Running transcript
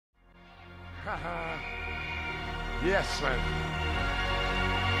Yes, man.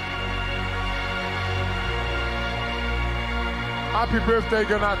 Happy birthday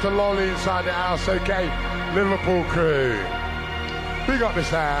going out to Lolly inside the house, okay? Liverpool crew. Big up this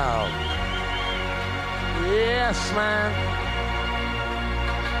house. Yes, man.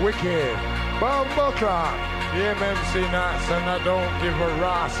 Wicked. Bumble clock. Yeah, MC nuts, and I don't give a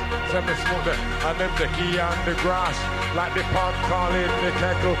ras. Send me smoke the, and them the key on the grass. Like the pot calling the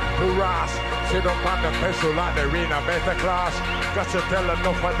kettle to ras. Sit up on the pencil like the arena better class. Got to tell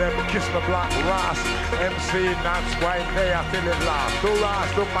enough of them kiss the black ras. MC nuts, wine day, I feel it last. To ras,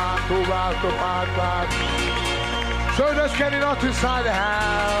 to man, to ras, to man, man. So let's get it out inside the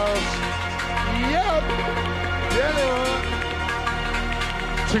house. Yep. Yeah.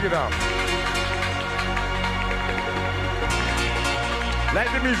 Check it out. Let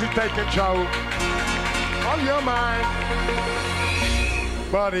the music take control of your mind,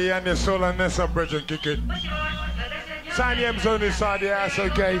 body and your soul, and there's some bridge and kick it. Sign the M Zone inside the ass,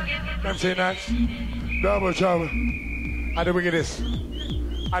 okay? MC Nats. Double trouble. How do we get this?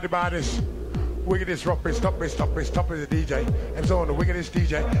 How do we buy this? Wickedest rock it, stop it, stop it, stop it, the DJ. M Zone, the wickedest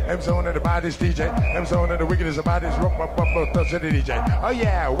DJ. M Zone, the baddest DJ. M Zone, the wickedest, the baddest rock, touch the DJ. Oh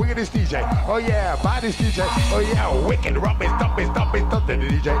yeah, wickedest DJ. Oh yeah, baddest DJ. Oh yeah, wicked rock it, stop it, stop it, stop the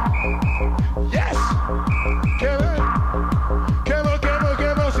DJ. Yes! Come on, come on, come on,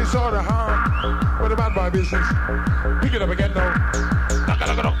 come on, she saw the harm. What about my business? Pick it up again now.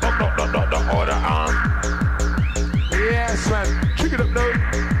 Order arm. Yes, man. Pick it up now.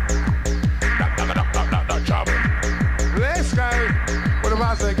 Let's go. What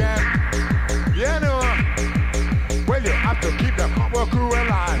about again? You know, well, you have to keep the power crew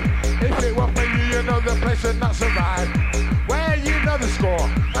alive. If it weren't for you, you know the place would not survive. Well, you know the score.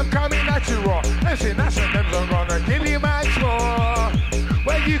 I'm coming at you raw. Listen, that's what them are gonna give you much more.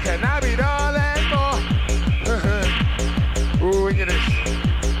 Well, you can have it all and more. Ooh, look at this.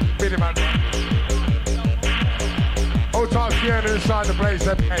 Pretty man. Old time piano inside the place.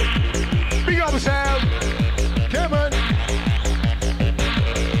 Hey. Big up yourself. Come on.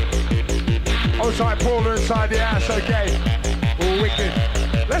 Outside Paula inside the house, okay. All wicked.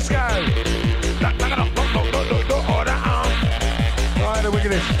 Let's go. Alright, the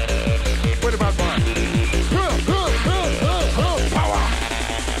wickedest. What about mine? Power.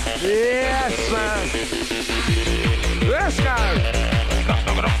 Yes, man. Let's go.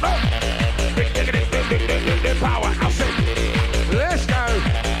 Power. I'll say. Let's go.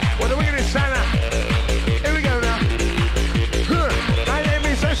 What the wickedest, Santa? Here we go now. My name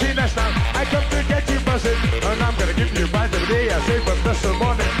is Sashi Nesta. I come to get you buzzing, and I'm gonna give you by the day. I say, but that's the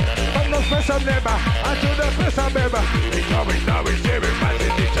morning. But no special neighbor, I do the special neighbor. It's always sharing by the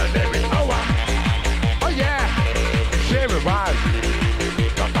each and every hour. Oh yeah, sharing by.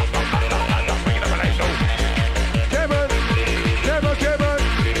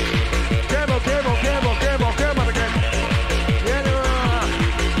 Come on again. Yeah,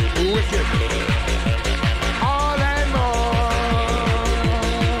 wicked. All and more.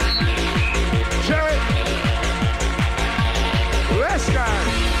 Share it. Let's go.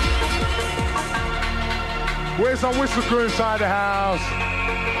 Where's some whistle crew inside the house?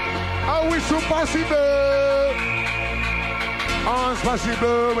 A whistle possible.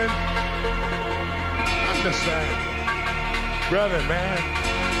 Possible. And understand. Brother, man.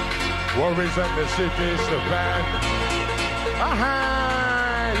 Worries and the city's so bad.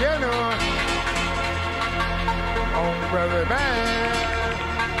 Aha, you know. Oh, brother, man.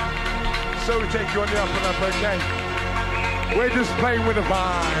 So we take you on the up and up, okay? We're just playing with the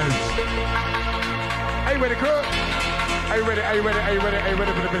vibes. Are you ready, crew? Are you ready? Are you ready? Are you ready? Are you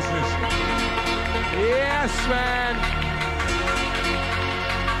ready for the business? Yes, man.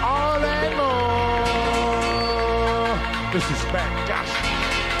 All and more. This is back, gosh.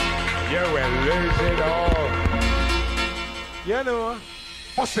 You will lose it all. You know.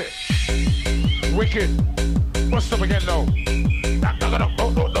 What's it? Wicked. What's up again now?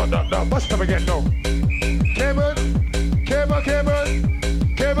 What's up again now? Come on. Come on, come on.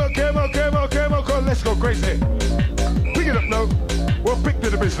 Come on, come on, come on, come on. Come on, let's go crazy. Pick it up now. We'll pick to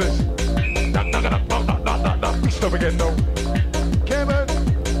the business. What's up again now? Come on.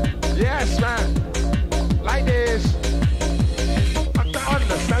 Yes, man. Like this.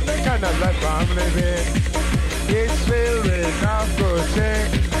 Understand the kind of life I'm living. It's filled with good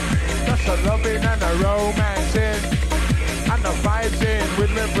things. That's a loving and a romancing. And the vibes in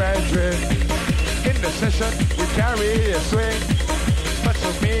with my brethren. In the session we carry a swing. But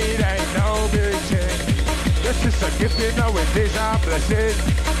for me it ain't no big thing. This is a gift, you know it is a blessing.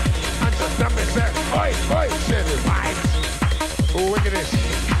 And just let me say, oi, oi, say the vibes. Oh, look at this.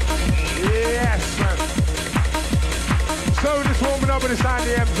 Yeah. jumping inside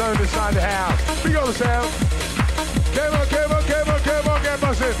the M Zone, inside the house. Big on the sound. Come on, come on, come on, come on, get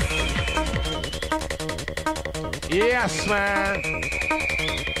buzzing. Yes, man.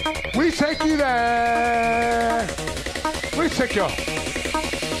 We take you there. We take you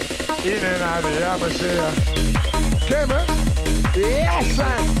in and out of the atmosphere. Come on. Yes,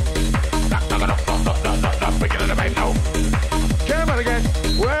 man. Come on again.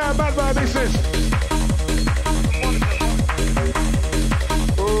 Where about my business?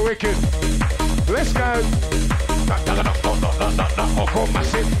 Oh, wicked. Let's go.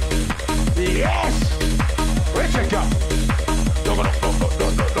 Yes. We take you.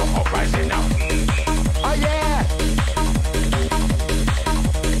 Uprising now. Oh yeah.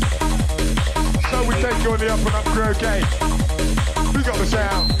 So we take you on the up and up crew, okay? We got the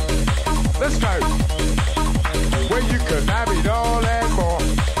sound. Let's go. Where you can have it all and more.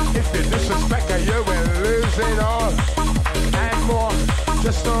 If you disrespect her, you will lose it all and more.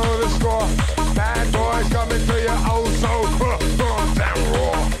 Just know the score. Bad boys coming to your old soul. Burns and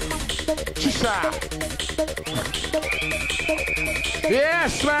raw. Chisha.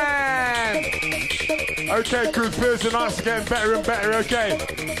 Yes, man. Okay, crew, feels the nights are getting better and better, okay?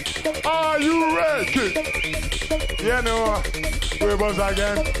 Are you ready? Yeah, no. Where was I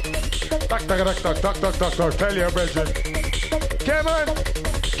again? Duck, duck, duck, duck, duck, duck, duck, duck. Tell your brethren. Come on.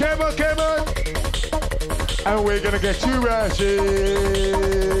 Come on, come on. And we're gonna get you rushing.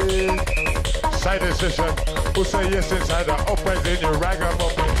 Side decision. We'll say yes inside the uprising your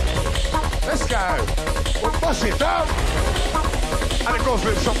ragamuffin. Let's go. We'll bust it down. And it goes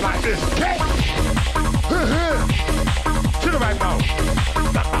with something like this. Okay? To the right now.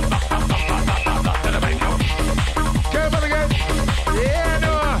 Come on again. Yeah,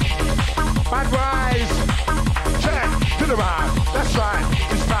 no. Bad boys. Check. To the right. That's right.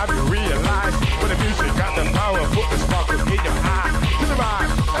 It's time to realize when the music got the power, put the sparkle in your eye. To the right.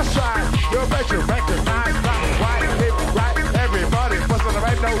 That's right. You'll bet you recognize black and white, lip, right. Everybody bust on the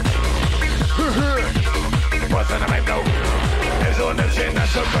right note. Bust on the right note. There's all them saying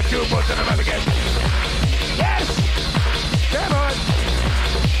that's up, but you bust on the right again. Yes! Come on!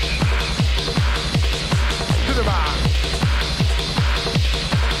 To the bar.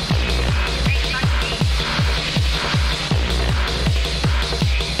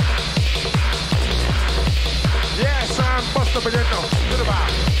 Yes, I'm bust up again now. To the bar.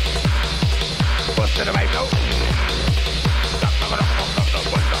 Bust to the right now.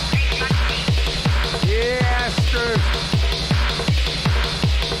 Yes, good.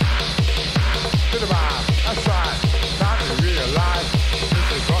 To the bar. That's right. Time to realize this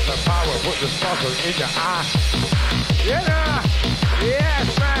has got the power. Put the sparkle in your eye. Yeah. Yes,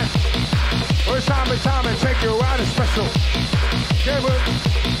 man. Well, it's time and take you out. It's special. Come on.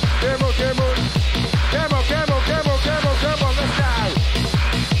 Come on, come on. Come on, come on, come on, come on, come on. Let's go.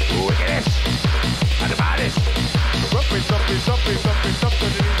 Look at this. And about this. Something, something, something, something,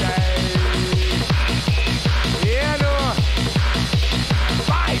 something in the day. Yeah, no.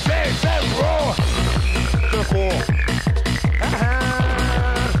 5, 6, 7, roar. To the 4.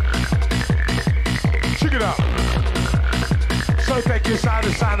 Check it out. So take you side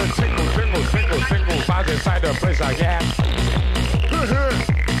to side and tingle, tingle, tingle, tingle. Find inside the place I get.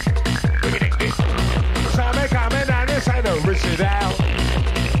 So I make I'm in and inside the rich it out.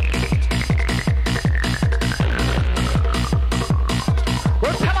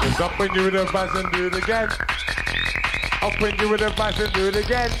 Up when you with a buzz and do it again. Up when you with a buzz and do it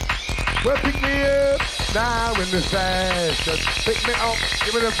again. Well, pick me up now in the session. Pick me up,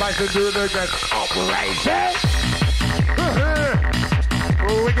 give me the buzz and do it again. Operation.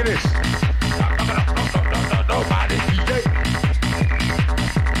 Oh, look at this. Nobody DJ.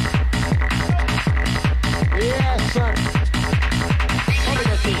 Yes, son. What do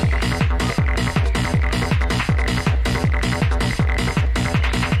you see?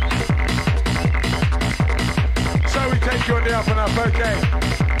 Take you on the up and up, okay?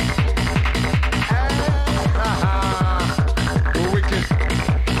 Wicked.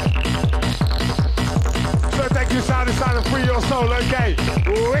 So take you side to side and free your soul, okay?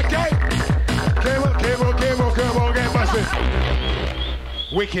 Wicked. Come on, come on, come on, come on, get busted.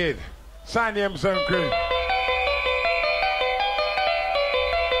 Wicked. Sign the M Zone crew.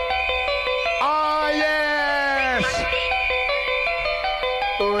 Oh, yes!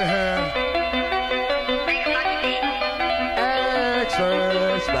 Oh, yeah.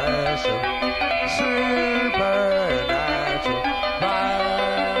 Special, supernatural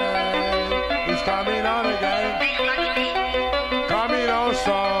vibe is coming on again, coming on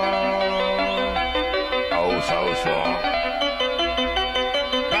strong, oh so strong.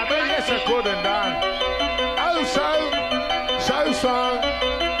 But yes, I couldn't done, oh so song.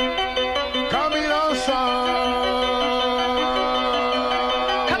 Coming on song.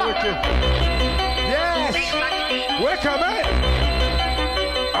 Come on. Yes. We're coming.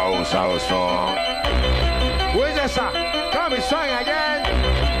 Oh, so strong. Where's that song? Coming song again.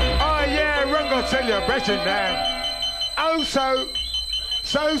 Oh, yeah. Run go celebration now. Oh,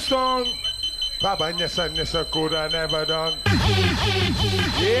 so strong. Baba Nessa good I never done.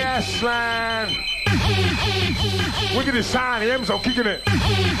 Yes, man. Look at this sign, the M Zone kicking it.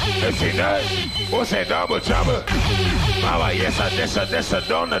 Let's see that. What's that double trouble? Baba, yes, that's a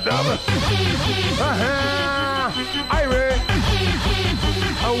done the double. I read.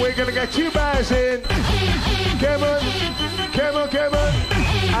 And we're gonna get you guys in. Come on.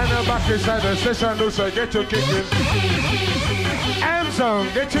 And I'm back inside the session, so get your kicking. M Zone,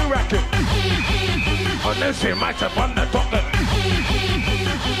 get your racket. Unless he might have won the token.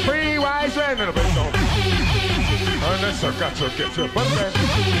 Three wise men in a bit on. Unless I got to get your butt man.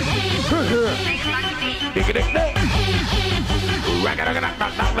 Dig it in there. Rack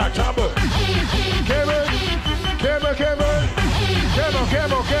trouble.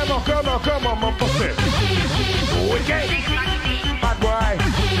 Come on, my pussy. Wicked. Bad boy.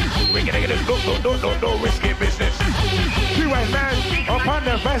 No risky business. You went man up on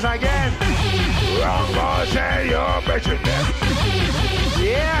the fence again. Wrong boy, say you're better than.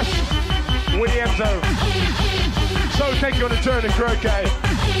 Yes, William Zone. So take you on a turn in croquet.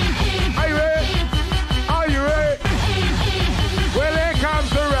 Are you ready? Are you ready? Well, here comes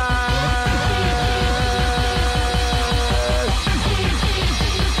the ride.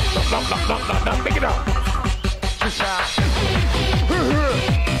 No, pick it up. Just out.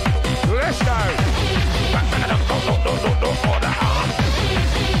 Let's go. No, order on.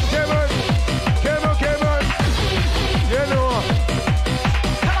 Come on. You know.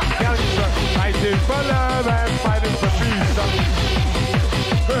 Gangster, fighting for love and fighting for peace.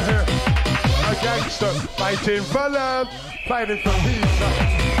 A gangster, fighting for love, fighting for peace.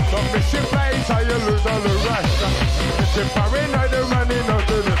 Don't miss your place or you lose all the rush. Miss your paranoid and running out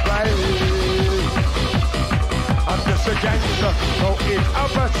to the fight. I'm just a gangster, no if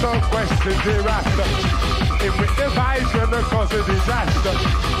ever some questions thereafter. If with the vibes gonna cause a disaster,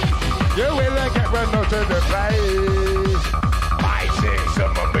 you will get run out to the place. I say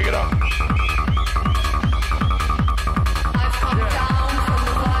someone bring it up. I've come down from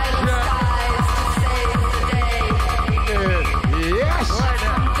the violet skies to save the day. Yes. I've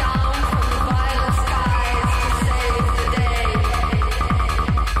come down from the violet skies to save the day.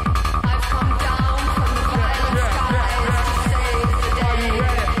 I've come down from the violet skies to save the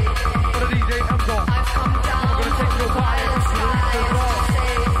day. For the DJ M Zone. I've come down from the violet skies to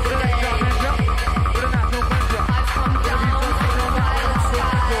save the day. I've come down from the violet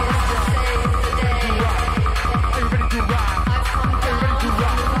skies to save the day. Are you ready to ride? I've come down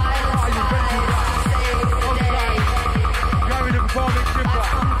from the violet skies to save the day. Gary the performing I've shipper.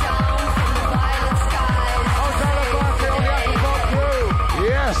 come down from the violet skies to On Tyler Barkley on the Afterthought crew.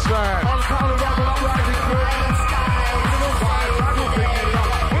 Yes, man. On Tyler Rebel Uprising crew. violet skies to save the day.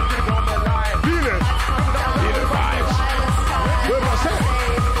 Put it on the line. Feel it. Feel the vibes. Where was it?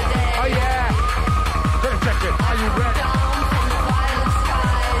 Oh, yeah. Go check it. Are you ready?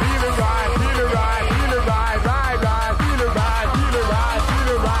 Feel the ride, feel the ride, feel the ride, ride, ride, feel the ride, feel the ride, feel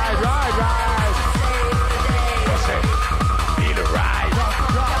the ride, ride, ride. What's it? Feel the ride.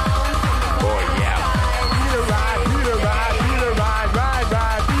 Oh, yeah. Feel the ride, feel the ride, feel the ride, ride,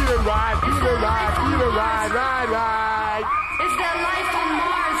 ride, feel the ride, feel the ride, feel the ride, ride, ride. Is there life on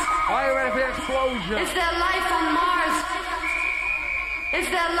Mars? Are you ready for the explosion? Is there life on Mars? Is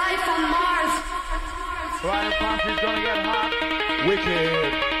there life on Mars? Ryan Parker's gonna get hot.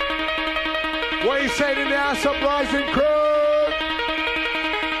 Wicked. What you saying in the House Uprising crew?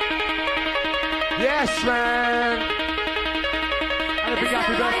 Yes, man. And a big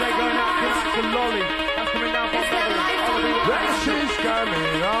happy birthday going out to Lolly. That's coming down from Is there Beverly. life on Mars? That shit's coming Is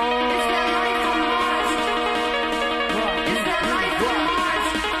there life on. on Mars? Is there life on Mars?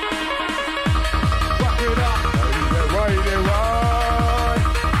 Rock it up. Right, right.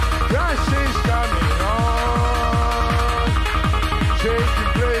 That shit's coming on. Taking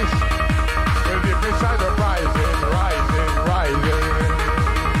place. Well, the inside of rising, rising, rising.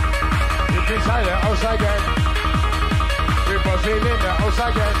 The inside the house again. We buzzing in the house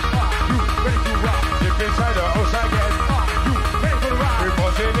again. You ready to rock? The inside the house again. You ready for the ride? We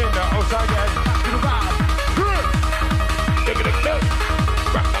buzzing in the house again. To the ride.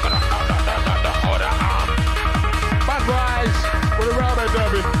 Bad boys with a rubber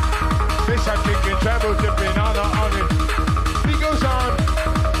dubbing. This I'm kicking, treble tipping on it. He goes on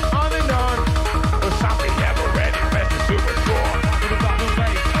and on. But something never ready, best super strong.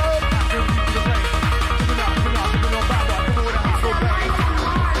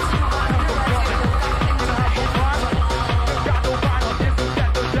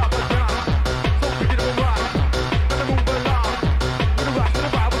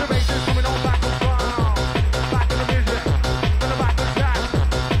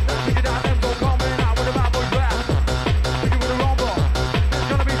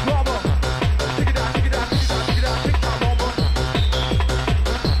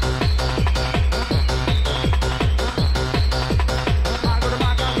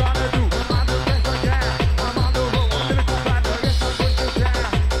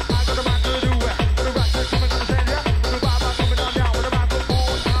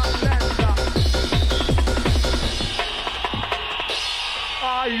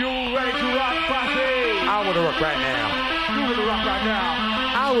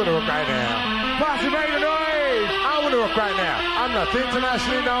 want to rock right now. Party make the noise. I want to rock right now. I'm not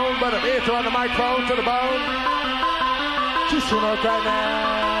internationally known, but I'm here to run the microphone to the bone. Just want to rock right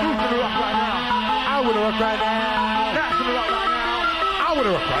now. Who's gonna rock right now? I want to rock right now. That's gonna rock right now. I want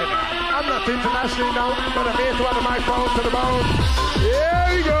to rock right now. I'm not internationally known, but I'm here to run the microphone to the bone. Here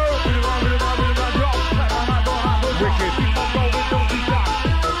we go. Wicked.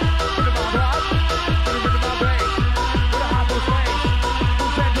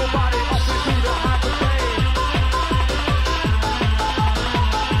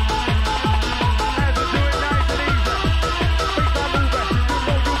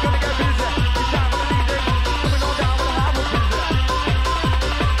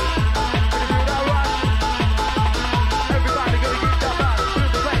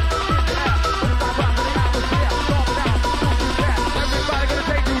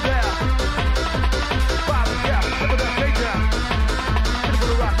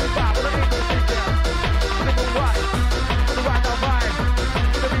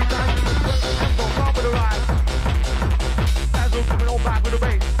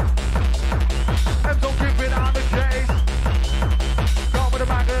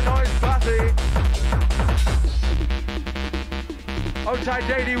 Outside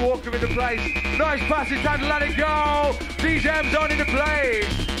JD Walker in the place. Nice passage, time to let it go. DJ M Zone in the place.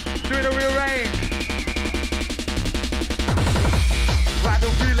 Doing a rearrange. Right,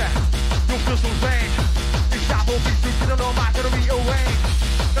 don't feel it. Don't feel so strange. It's that whole beat, you don't know, man, gonna rearrange.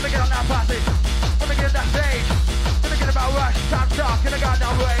 Gonna get on that passage. Gonna get that stage. Gonna get about rush. Time talk, gonna get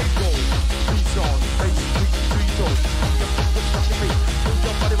down range. Beats on, bass, beats on. Move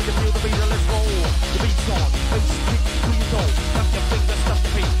your body, we can feel the beat, and let's roll. The beats on, bass, beats on. Snap your fingers, snap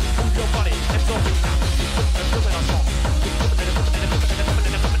your feet. Move your body, let's go. We're doing our song.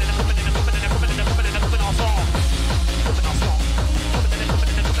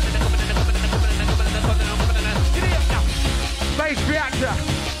 Bass reactor,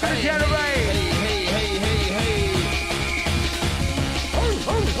 gonna generate. Hey.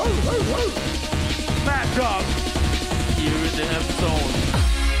 Mad Dog. You're in the M Zone.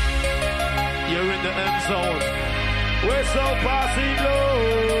 You're in the M Zone. We're so passy low.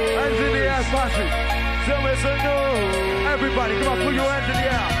 Hands in the air, passy. So it's a no. Everybody, come on, put your hands in the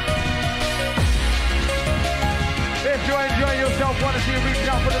air. If you're enjoying yourself, want to see you reaching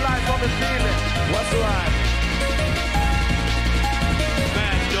out for the lights on the ceiling. What's the line?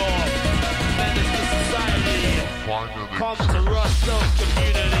 Mad Dog. Menace to society. Come to rust the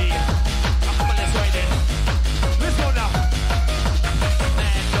community. Come on, let's write it. Let's go now.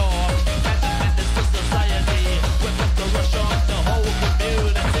 Mad Dog. Menace to society. We're going to rush on the whole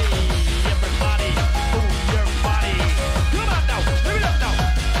community. Everybody, move your body. Come on now, lift it up now.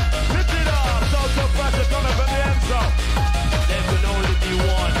 Lift it up. Social pressure coming from the end zone. There can only be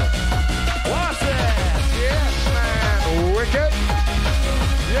one. What's it? Yes, man. Wicked.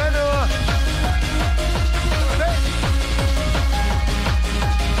 You know.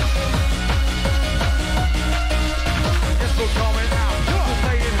 Coming out,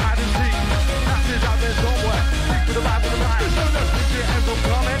 playing hide and seek. Masses out there somewhere. Speak to the back of the line. DJ M Zone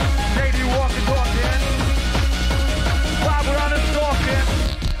coming. JD walking, talking. Bible on and stalking.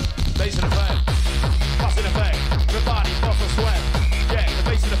 Bass in effect, bass in effect. Everybody bust a sweat. Yeah, the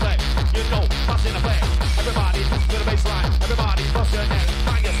bass in effect. You know, bass in effect. Everybody to the bass line. Everybody bust your neck.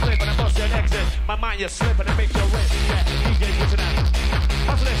 Mind you slip and I bust your exit. My mind you slip and it makes your wrist. Yeah, DJ get tonight.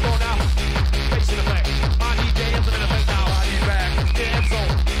 How's let's go now? Bass in effect. My DJ is in effect now. Back, yeah, M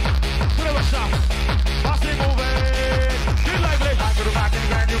Zone. Put a rush up. Pass it moving. Get lively. I go to back and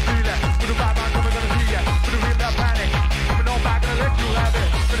again, you feel it. Put the vibe on, coming, gonna see ya. Put the real that panic. Coming on back, gonna let you have it.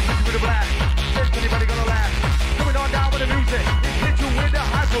 Gonna hit you with a blast. Is anybody gonna laugh? Coming on down with the music. It hit you with the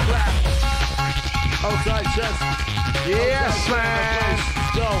hyper blast. Outside chest. Yes, man.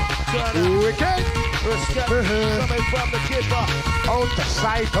 Go, turn up. Wicked. Respect coming from the keeper. Out the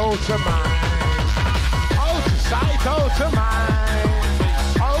sight, out the mind. Out the sight, out the mind.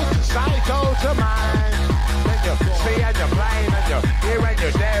 Out the sight, out the mind. When you see and you're blind and you're here and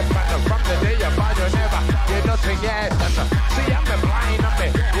you're deaf and from the day you're born you never get nothing yet. See I'm blind, I'm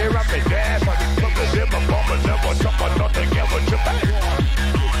here, I'm deaf and from the day I'm born I never jump on nothing ever to back.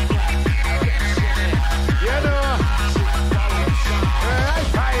 You know, I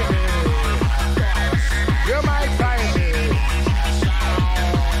find it. You might find me.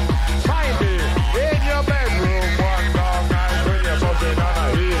 Find me in your bedroom one long night when you're buzzing on a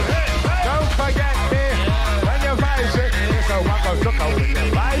heel. Don't forget me when you find it. It's a walk of sugar with the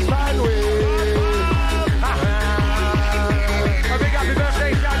vice man way. A big happy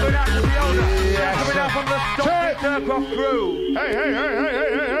birthday shout going out to the owner. Coming out from the Stop Turk Off crew.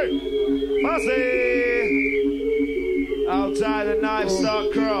 Hey. posse. Outside the knife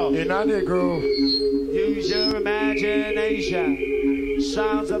start cross. In the groove. Use your imagination.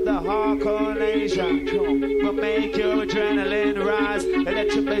 Sounds of the hardcore nation will make your adrenaline rise.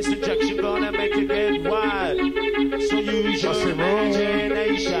 Electric bass injection gonna make you get wild. So use your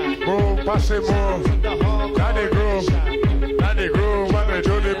imagination. Move, pass it, move. Now they groove. Now they groove. When they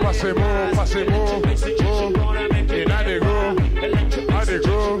do the pass it, move, pass it, move. Now they groove. Now they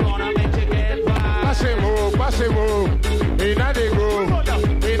groove. Pass it, move, pass it, move. Now they groove. Now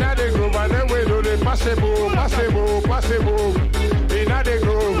they groove. And then we do the pass it, move, pass it, move, pass it, move. Inna the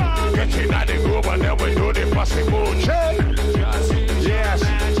groove, get inna the groove, and then we do the possible check. Yes,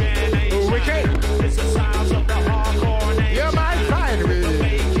 wicked. It's the sounds of the hardcore nation. You might find me.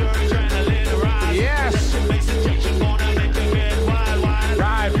 Yes.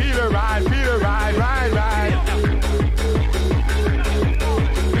 Ride, Peter, ride, Peter, ride, ride, ride.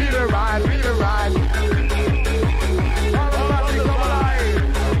 Peter, ride, Peter, ride.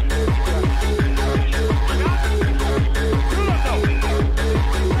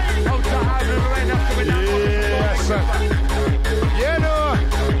 You know,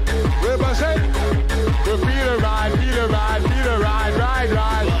 represent. We feel the ride, feel the ride, feel the ride, ride,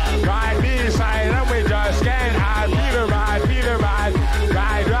 ride. Ride me side and we just can't hide. Feel the ride,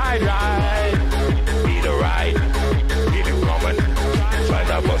 ride, ride, ride. Feel the ride, feel it coming. Try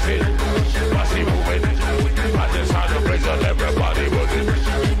to bust it moving. At the sound of place on everybody was it.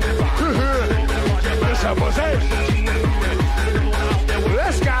 Let's have bust it.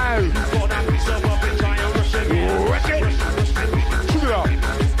 Let's go. Wicked. Shoot it up.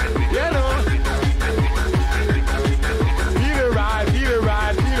 Yeah, no. Feel the ride, feel the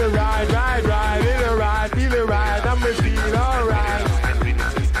ride, feel the ride, ride, ride, feel the ride, feel the ride. I'm gonna feel alright.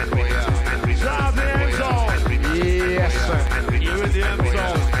 Drive the M Zone. Yes, sir. You're in the M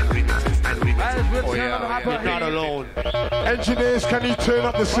Zone. You're not alone. Engineers, can you turn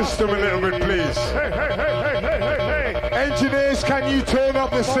up the system a little bit, please? Engineers, can you turn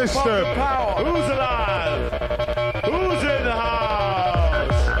up the system? Who's alive? Who's in the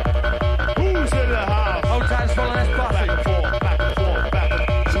house? Who's in the house? Hold tight, follow this posse. Back and forth, back and forth, back and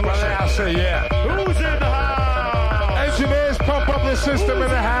forth. Well, I'll say yeah. Who's in the house? Engineers, pump up the system in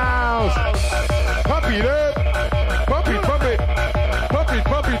the house. Pump it up. Pump it, pump it. Pump it,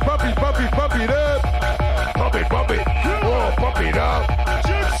 pump it, pump it, pump it, pump it up. Pump it, pump it. Oh, pump it up.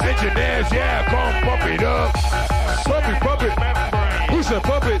 Engineers, yeah, come pump it up. Pump it, pump it. Who said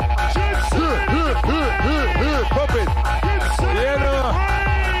pump it? Pump it. Yeah, no.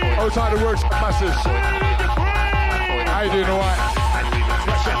 Outside the works, masses. I do know what.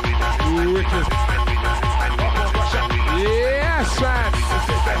 Wicked. Yes, man.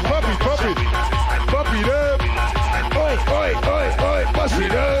 Pump it, pump it. Pump it up. Oi, oi, oi, oi. Bust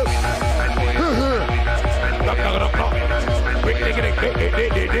it up.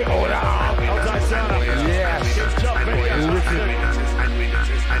 Yes.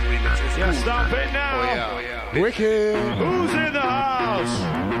 Yeah, stop it now. Wicked. Who's in the house?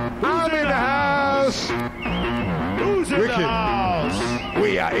 I'm in the house. Who's in Wicked. the house?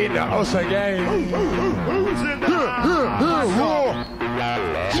 We are in the house again. Who's in the house?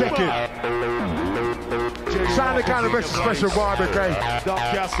 Check it. Sign the kind of extra special barbecue.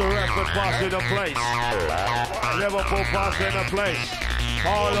 Doncaster record pass in the place. Liverpool pass in the place.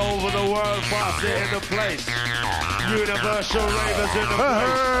 All over the world pass in the place. Universal ravers in the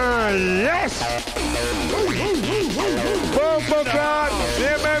place. Yes! Boom, God. The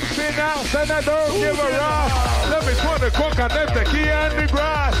MMC now said I don't give a rock. Let me put the coconut, the key and the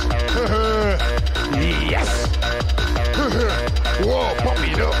grass. Yes! Whoa, pump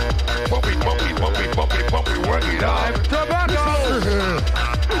it up. Pump it, pump it, pump it, pump it, pump it, work it up.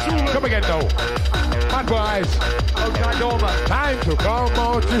 Come again, though. Hot boys. Time to come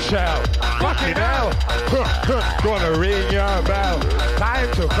out to shell. Fucking hell. Gonna ring your bell.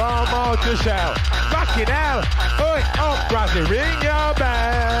 Time to come out to shell. Fucking hell. Oi, up, Brassy, ring your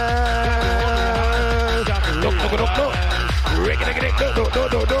bell. Look. Ring it, ring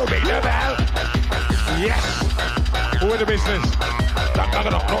the bell. Yes. Who in the business? No,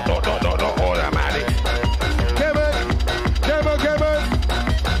 automatic. Kevin.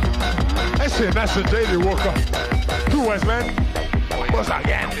 I say that's the Daily Walker. Who was, man? What's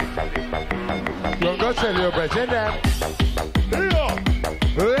again? You're gonna tell your brethren then.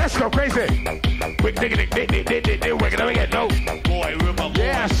 Let's go crazy. Quick, dig, we're gonna get no. Boy, remember,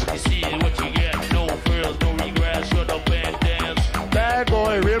 yes. You see what you get. No frills, no regrets, shut up and dance. Bad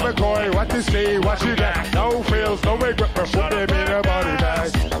boy, real McCoy, what you see, what you got. No frills, no regret, but put them in a body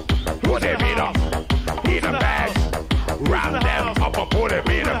bag. Put them in a bag. Wrap them up and put them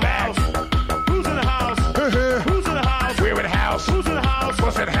in a bag.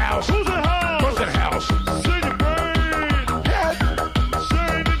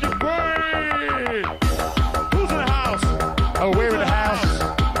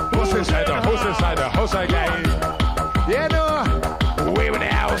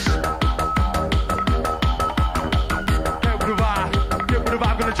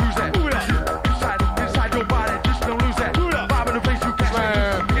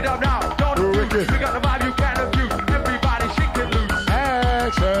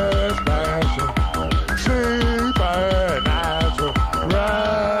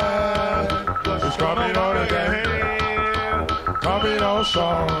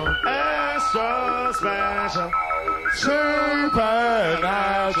 Extra special.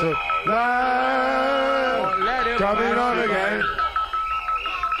 Supernatural light. Coming on again.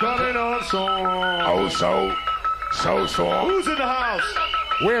 Coming on song. Oh, so song. Who's in the house?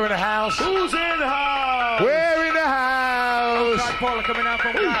 We're in the house. Who's in the house? We're in the house. Outside Paula coming out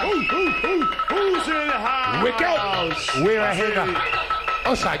from the house. Who's in the house? Wicked. We're a hitter.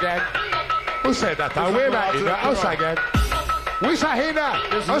 Us again. Who said that? We're a hitter. Us again. Who's a hitter?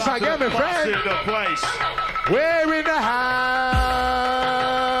 Us again, my friend. We're in the house.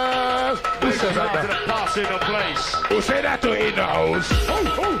 Who said that? Who said that to in the house?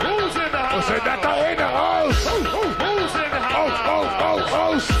 Who's in the house? Who said that to in the house? Who's in the house?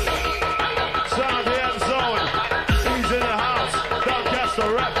 Son of the M Zone. He's in the house. Doncaster,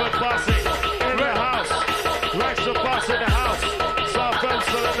 Radford, Posse. In the house. Wrexham, Posse in the house.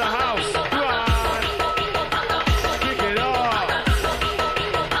 Southampton in the house. Run. Kick it off.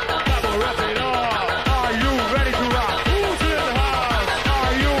 Double wrap it off. Are you ready to rock? Who's in the house?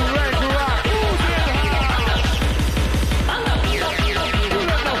 Are you ready to rock? Who's in the house? You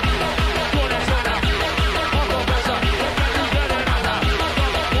don't know. Go there, so now. Uncle Professor. You get it now.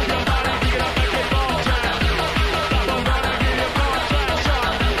 Move your body, pick it up, make it ball jam. Double run and give you ball jam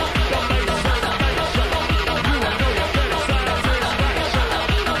shot. Don't make sensation. You know you're better satisfaction.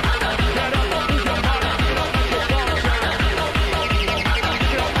 Get up, move your body, pick it up, make it ball jam. Pick it up, make it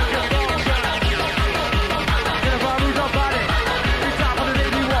ball jam. Get up, move your body. It's time for the day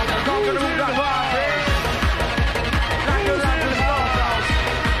we walk. Come to the move that body. Like a lamp in the storehouse.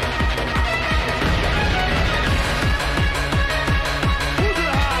 Who's in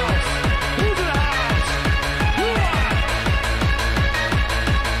the house? Who's in the house? Who are?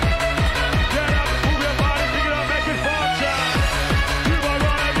 Get up, move your body, pick it up, make it function. You are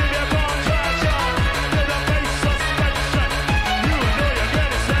running in your contraction. Get up, face suspension. You know you're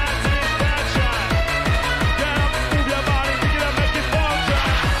getting satisfaction. Get up, move your body, pick it up, make it function.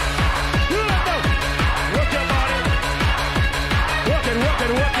 You don't know. Work your body. Work it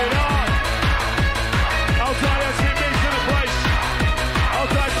on. Outside SCB's in the place.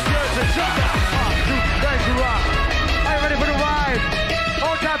 Outside the skirts and shut down. You ready to rock? Are you ready for the ride?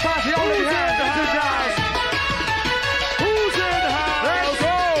 All time party, all in the hands. Two guys. Who's in the house? Let's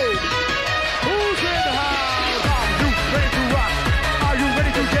go. Who's in the house? Are you ready to rock? Are you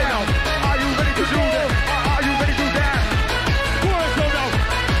ready to down? Are you ready to do this? Are you ready to dance? Let's go now.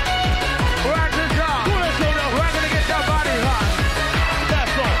 Rock the job. Let's go now. We're gonna get your body hot.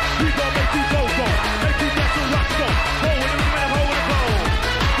 That's all. We gon' make you go. Make you get to rock go. Hold it in the middle, hold it go.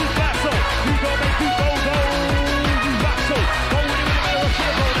 You back so. We gon' make you go. You rock so. Hold it in the middle, let's go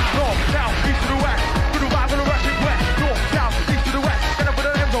now. North, south, east to the west. To the right, to the rushing west. North, south, east to the west. Get up with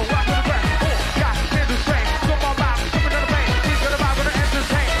the M Zone, rock to the west. Got in the train. Come on back, jumping on the plane. We gonna vibe, gonna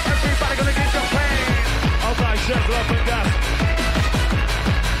entertain. Everybody gonna get your pain. Outside, circle up and down.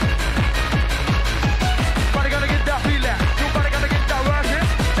 Everybody gonna get that feeling. Nobody gonna get that rushing.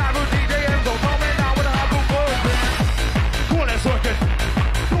 Gyro DJ M Zone, coming down with a hot boom buzzing. Cool, let's work it.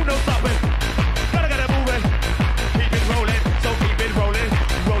 Do no stopping. Gotta get it moving. Keep it rolling, so keep it rolling.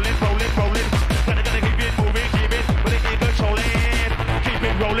 Rolling. Gotta keep it moving, keep it, but it keep controlling. Keep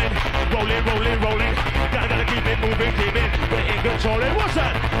it rolling. Gotta keep it moving, keep it, but it ain't controlling. What's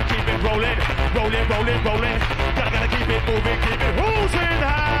that? Keep it rolling. Gotta keep it moving, keep it. Who's in the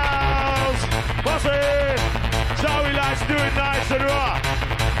house? What's it? Sorry lads, do it nice and raw.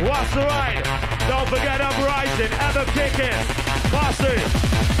 What's the right? Don't forget Uprising, ever kicking. What's it?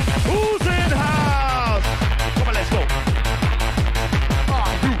 Who's in the house? Come on, let's go.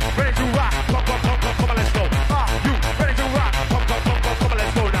 Are you ready to rock? Come on, let's go. Are you ready to rock? Come on,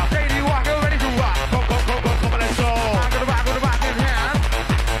 let's go now. Lady Walker, ready to rock? Come on, let's go. I'm gonna rock with the rock in hand.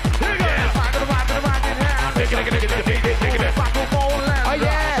 Here we go. I'm gonna rock with the rock in hand. Take it. Oh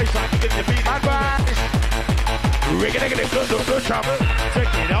yeah. Advice. Good trouble.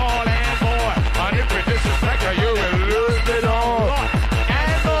 Take it all and more. On the British spectre, you will lose it all.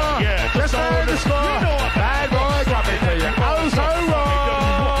 And more. Yeah, Just hold the score. Bad boy, drop it to you. Oh, so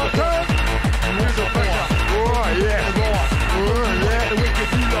wrong. Here's a pressure. Oh, yeah. Oh, yeah. The wicked,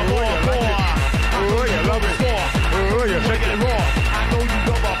 you love more. Oh, you love it. Oh, you shake it raw. I know you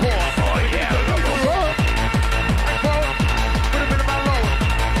love my boy. Oh, yeah. Love it raw. Put him in my low.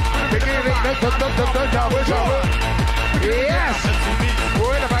 Trouble. Yes.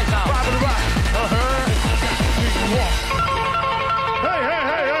 We're in the back now.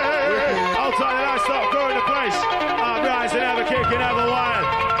 Hey. Outside the lights stop, go in the place. Uprising, ever kicking, ever wild.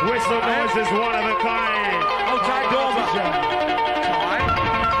 Whistle noise is one of a kind. Outside Dover.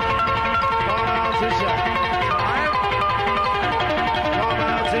 Come on, Tisha. Come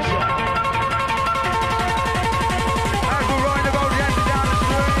on,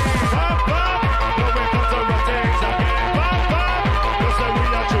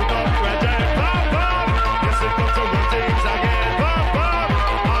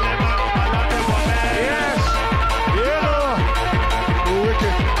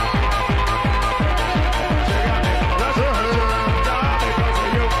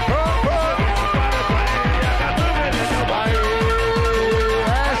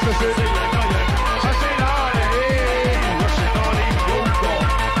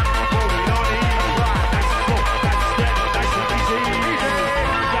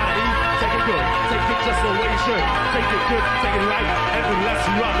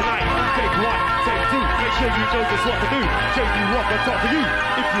 sure you know just what to do. Show you what I talk to you.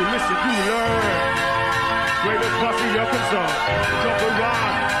 If you listen, you learn. Great as far as you're concerned. Jump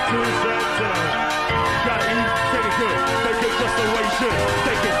around to the center. Gotta eat, take it good. Take it just the way you should.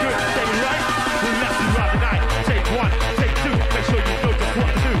 Take it good, take it right. Relax you throughout the night. Take one, take two. Make sure you know just what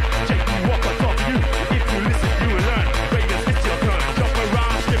to do. Take you what I talk to you. If you listen, you will learn. Greatest, it's your turn. Jump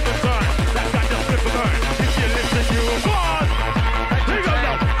around, skip and turn. That guy just flip and turn. If you listen, you will go on. Here you go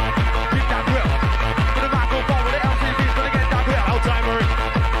now. Keep that grip. With the microphone, with the LCD's gonna get that grip. Outside Murray.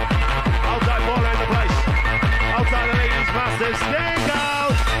 Outside ball in the place. Outside the ladies, masters. Stay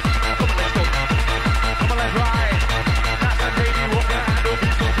out. Come on, let's go. Come on, let's ride. That's the baby walking and don't be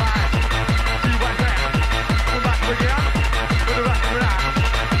so fine. See what's there. Come back again. With the rest of it out.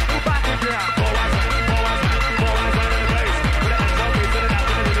 Come back again. Four eyes in the place. With the hands up, he's in and out.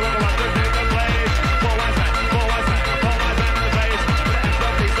 With the walk around, they're in the place. Four eyes in the place. With the hands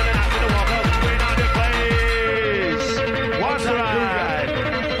up, he's in and out. With the walk up, we're in the place. What's right?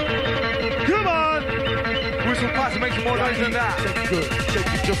 Come on. With some parts, make some more noise than that. Take it good, take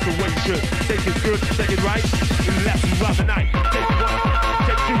it just the way you should. Take it good, take it right. Relax you throughout the night. Take one,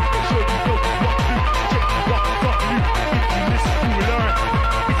 take two, make sure you know what to do. Take you what to talk to you. If you listen, you will learn.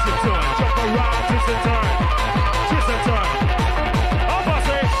 It's your turn. Jump around, twist and turn. Twist and turn. Up, I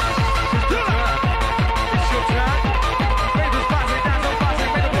say. It's your turn. It's your turn. Baby's passing, dance on passing,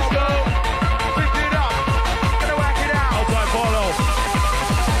 make the ball go. Pick it up. Gonna whack it out. Outside follow.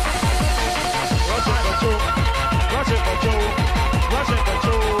 Rushing for two. Rushing for two. Rushing for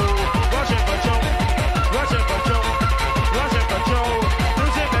two. Rushing for two. Rushing for two. Rushing for two.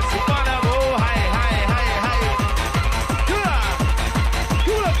 Losing Messi, Panamo. Hi, hi, hi, hi. Kula.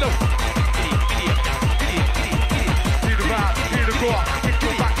 Kula, no. See the vibe, see the core. Get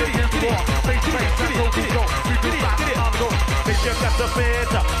your back to the floor. Face to face, that's what we go. We do back on the go. Make your best of it.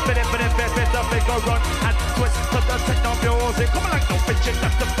 Fit up, make a run and twist to the techno music. Come on, like no bitch, you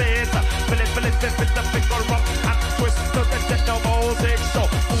got the fit up, make a run and twist to the techno music. So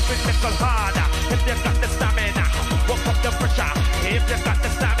move it a little harder if you got the stamina. Walk up the pressure if you got the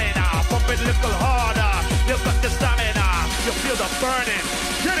stamina. Pump it a little harder, you got the stamina. You feel the burning,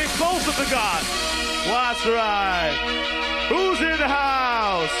 getting closer to God. What's right? Who's in the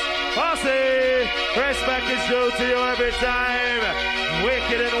house? I say, respect is due to you every time.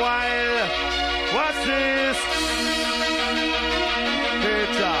 Wicked and wild. What's this? Head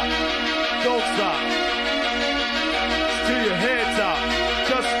top. Don't stop. To your head top.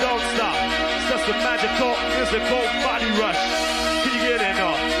 Just don't stop. It's just a magical, physical body rush. Can you get it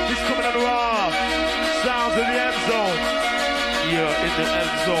up? He's coming on the raw. Sounds of the M Zone. You're in the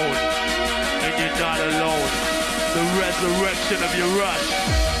M Zone. And you're not alone. The resurrection of your rush.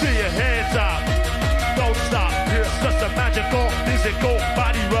 To your head top. Don't stop. It's just a magical, physical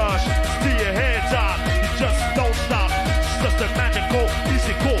body rush. To your head top. You just don't stop. It's just a magical,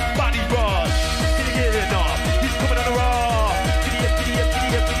 physical body rush. Can you get it up? He's coming on the raw. Giddy up, giddy up,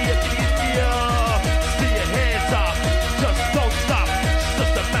 giddy up, giddy up, giddy up, giddy up. To your head top. Just don't stop. It's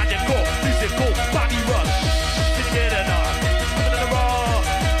just a magical, physical body rush. Can you get it up? He's coming on the raw.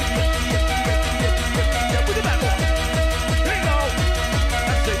 Giddy up, giddy up, giddy up, giddy up, giddy up, giddy up. With the back one. Here you go.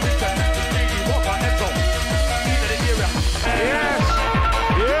 That's it. We turn that to baby. Walk on Enzo. Into the era. Yes.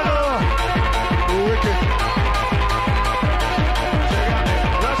 Yeah. Wicked.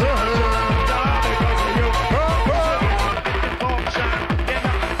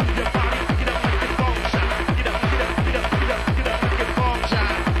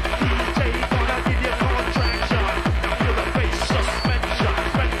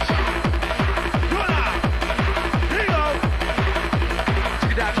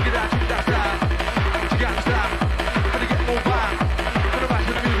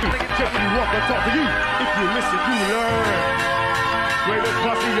 Talk to you. If you listen, you learn. Great as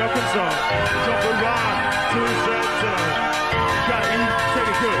far as you're concerned. Jump around to the center. Gotta eat, take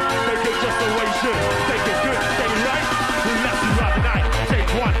it good. Take it just the way you should. Take it good, take it right. Relax you throughout the night. Take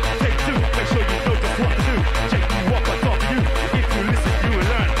one, take two. Make sure you know just what to do. Take you walk, I talk to you. If you listen, you will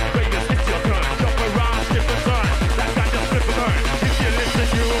learn. Greatness, it's your turn. Jump around, skip and turn. That guy just flip and turn. If you listen,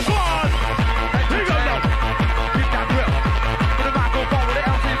 you will go on. Here you go now. Keep that grip. With the microphone, with the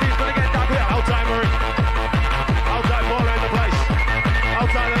LCD's gonna get that grip. Outside Murray. Outside ball in the place.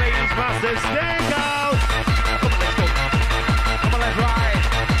 Outside the ladies, masters. Stay out. Come on, let's go. Come on, let's ride.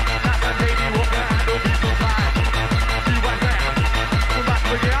 That's the baby walking and don't be so fine.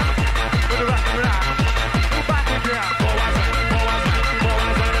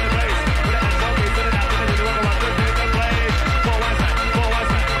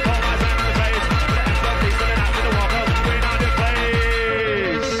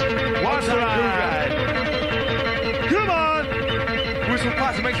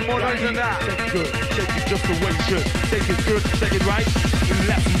 make some more noise than that. Shake it good, shake it just the way you should. Shake it good, shake it right.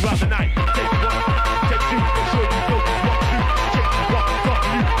 Left throughout the night. Take one, take two, make sure you know just what to do. Shake it, rock it, talk to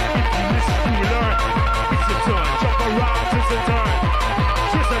you. If you listen, you will learn. It's your turn, jump around, twist and turn.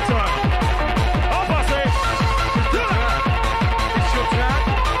 Twist and turn. Up I say, it's your turn. It's your turn.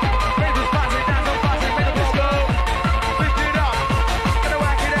 Raise fast, dance on fast, make the ball go. Lift it up, gonna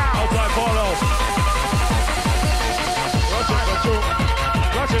whack it out. Outside follow.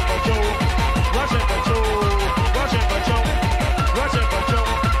 Rush it for Joe. Rush it for Joe. Rush it for Joe. Rush it for Joe. Rush it for Joe.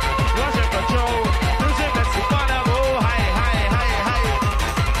 Rush it for Joe. Music that's fun of oh, hi, hi, hi, hi.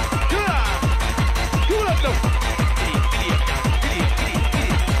 Good up, no.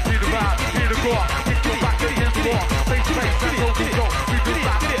 Feel the vibe, feel the core. Get your back against the wall. Face to face, that's all we go. We do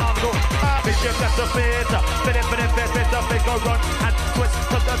that on the go. Bitches that's a fit, make a run and twist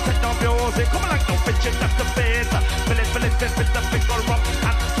to the techno music. Come on like no bitches that's a fit, make a run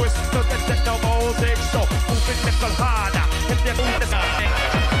and twist to the techno music. So move it nickel harder, if you move this high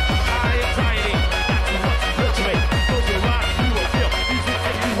and tiny, that's what me. Close your eyes, you will feel music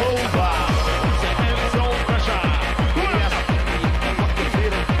take you over. It's an M Zone pressure.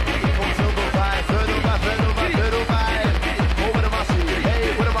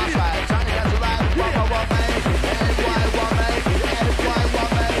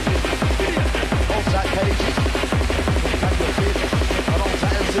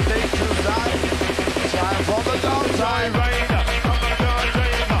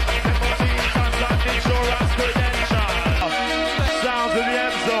 Sounds of the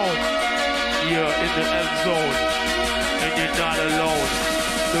M Zone. You're in the M Zone, and you're not alone.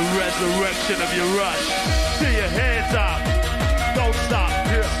 The resurrection of your rush. Do your hands up. Don't stop.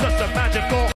 It's just a magical.